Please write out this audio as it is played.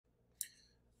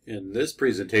In this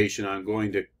presentation, I'm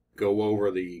going to go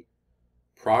over the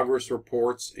progress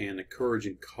reports and the courage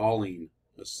and calling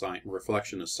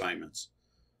reflection assignments.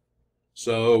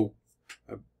 So,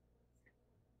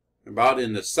 about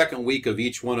in the second week of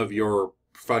each one of your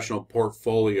professional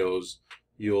portfolios,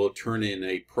 you'll turn in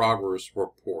a progress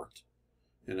report.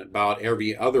 And about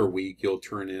every other week, you'll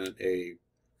turn in a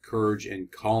courage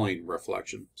and calling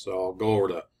reflection. So I'll go over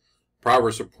the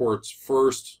progress reports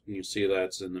first. You see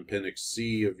that's in Appendix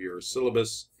C of your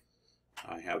syllabus.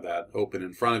 I have that open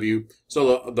in front of you.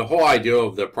 So the whole idea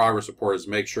of the progress report is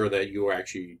make sure that you are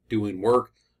actually doing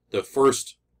work. The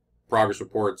first progress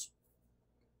reports,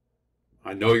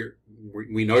 we know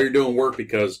you're doing work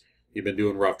because you've been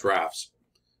doing rough drafts.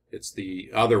 It's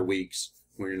the other weeks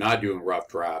when you're not doing rough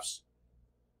drafts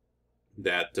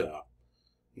that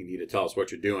you need to tell us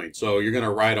what you're doing. So you're going to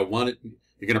write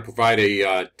you're going to provide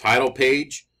a title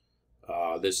page.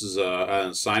 This is an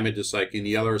assignment just like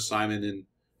any other assignment in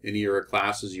any of your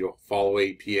classes. You'll follow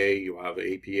APA. You'll have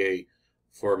an APA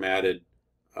formatted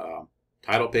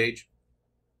title page.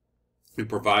 You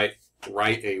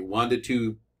write a 1 to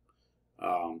 2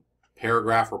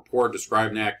 paragraph report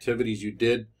describing the activities you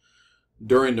did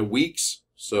during the weeks.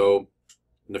 So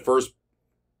in the first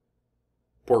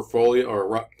portfolio,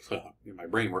 or my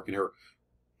brain working here,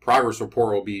 progress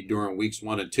report will be during weeks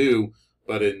 1 and 2,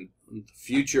 but in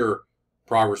future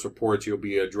progress reports you'll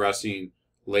be addressing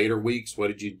later weeks. What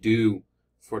did you do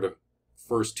for the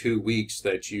first 2 weeks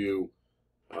that you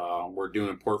were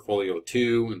doing portfolio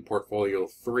 2 and portfolio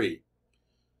 3?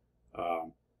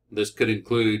 This could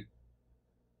include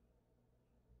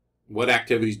what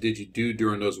activities did you do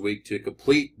during those weeks to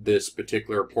complete this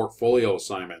particular portfolio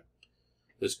assignment.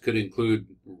 This could include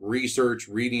research,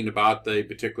 reading about the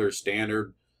particular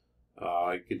standard.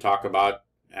 You can talk about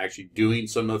actually doing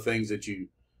some of the things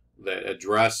that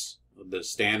address the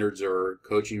standards or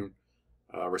coaching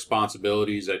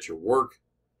responsibilities at your work.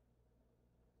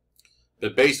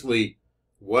 But basically,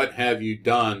 what have you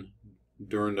done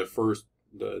during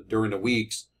the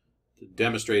weeks to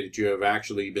demonstrate that you have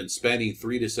actually been spending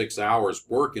 3 to 6 hours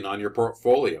working on your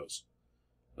portfolios?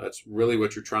 That's really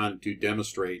what you're trying to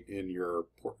demonstrate in your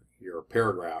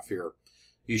paragraph here.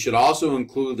 You should also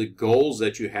include the goals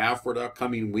that you have for the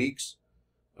upcoming weeks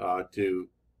to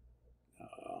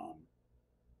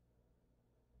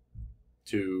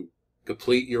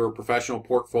complete your professional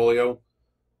portfolio.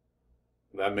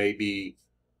 That may be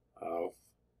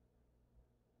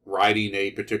writing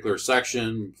a particular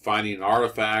section, finding an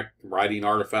artifact, writing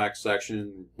artifact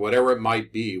section, whatever it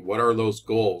might be. What are those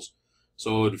goals?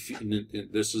 So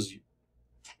this is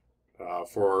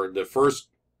for the first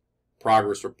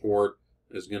progress report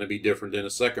is going to be different than the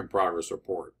second progress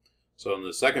report. So in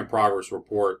the second progress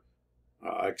report,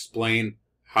 explain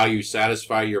how you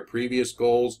satisfy your previous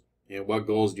goals and what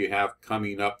goals do you have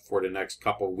coming up for the next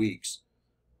couple weeks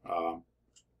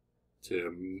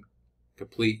to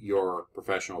complete your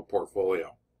professional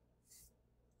portfolio.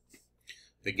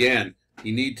 Again,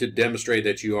 you need to demonstrate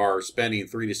that you are spending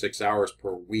 3 to 6 hours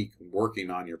per week working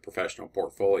on your professional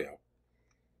portfolio.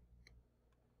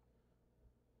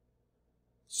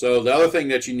 So the other thing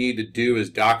that you need to do is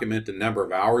document the number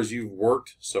of hours you've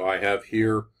worked. So I have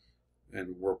here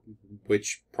and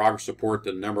which progress report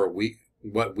the number of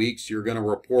what weeks you're going to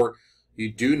report.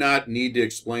 You do not need to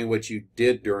explain what you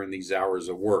did during these hours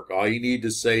of work. All you need to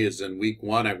say is in week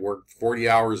 1 I worked 40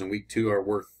 hours, and week 2 I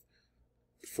worked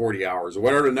 40 hours, or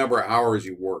whatever the number of hours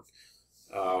you worked.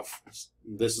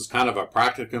 This is kind of a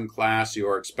practicum class. You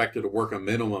are expected to work a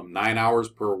minimum of 9 hours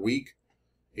per week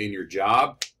in your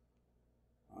job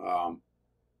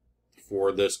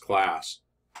for this class.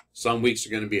 Some weeks are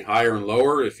going to be higher and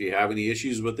lower. If you have any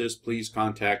issues with this, please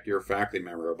contact your faculty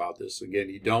member about this. Again,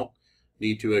 you don't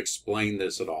need to explain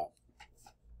this at all.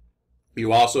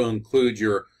 You also include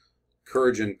your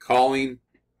courage and calling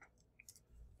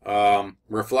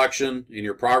reflection in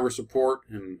your progress report,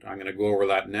 and I'm going to go over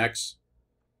that next.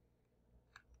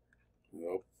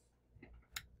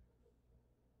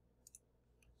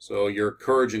 So your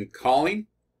courage and calling.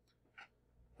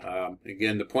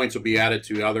 Again, the points will be added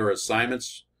to other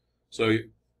assignments. So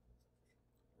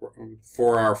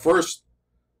for our first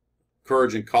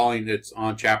courage and calling, it's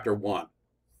on chapter 1.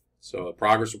 So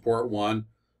progress report 1,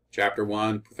 chapter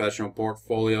 1, professional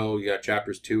portfolio. You got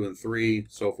chapters 2 and 3,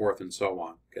 so forth and so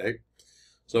on. Okay.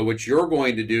 So what you're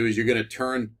going to do is you're going to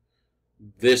turn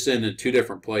this in 2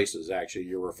 different places. Actually,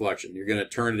 your reflection. You're going to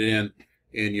turn it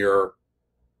in your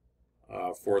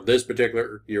for this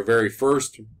particular your very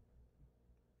first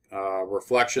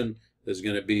reflection is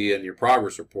going to be in your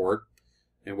progress report.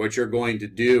 And what you're going to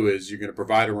do is you're going to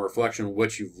provide a reflection of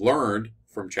what you've learned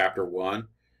from chapter 1,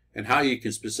 and how you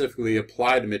can specifically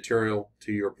apply the material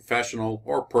to your professional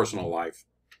or personal life.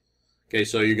 Okay,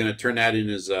 so you're going to turn that in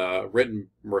as a written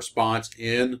response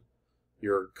in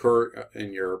your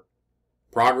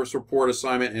progress report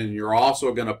assignment, and you're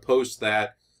also going to post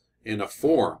that in a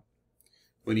forum.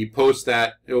 When you post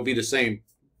that, it will be the same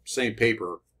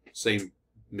paper, same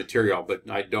material, but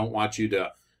I don't want you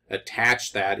to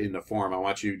attach that in the forum. I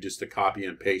want you just to copy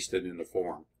and paste it in the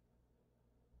forum.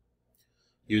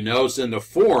 You notice in the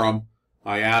forum,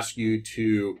 I ask you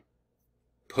to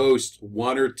post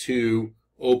 1 or 2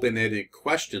 open-ended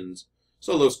questions.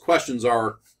 So those questions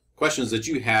are questions that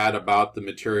you had about the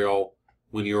material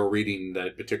when you were reading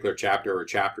that particular chapter or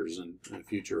chapters in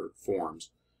future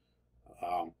forums.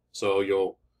 So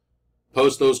you'll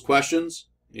post those questions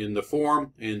in the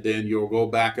forum, and then you'll go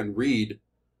back and read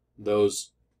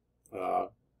those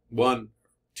 1,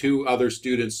 2 other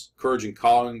students' courage and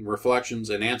calling reflections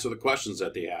and answer the questions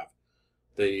that they have.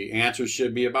 The answers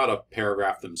should be about a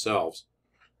paragraph themselves.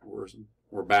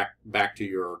 We're back to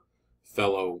your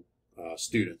fellow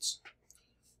students.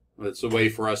 It's a way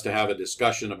for us to have a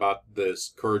discussion about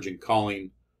this courage and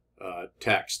calling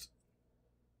text.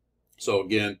 So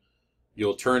again,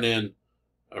 you'll turn in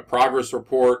a progress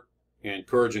report and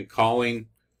courage and calling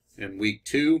in week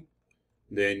 2.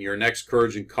 Then your next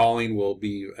courage and calling will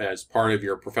be as part of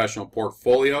your professional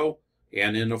portfolio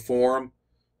and in the forum.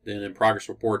 Then in progress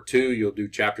report 2, you'll do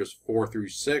chapters 4 through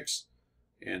 6.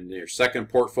 And your second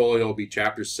portfolio will be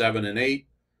chapters 7 and 8.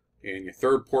 And your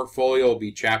third portfolio will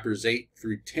be chapters 8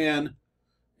 through 10.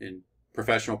 In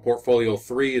professional portfolio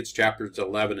 3, it's chapters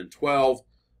 11 and 12.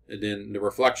 And then the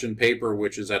reflection paper,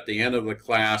 which is at the end of the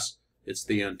class, it's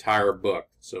the entire book.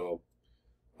 So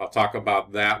I'll talk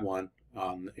about that one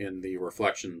in the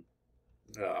reflection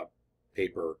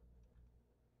paper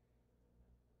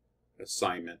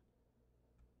assignment.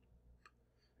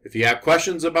 If you have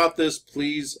questions about this,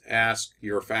 please ask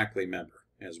your faculty member,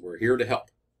 as we're here to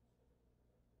help.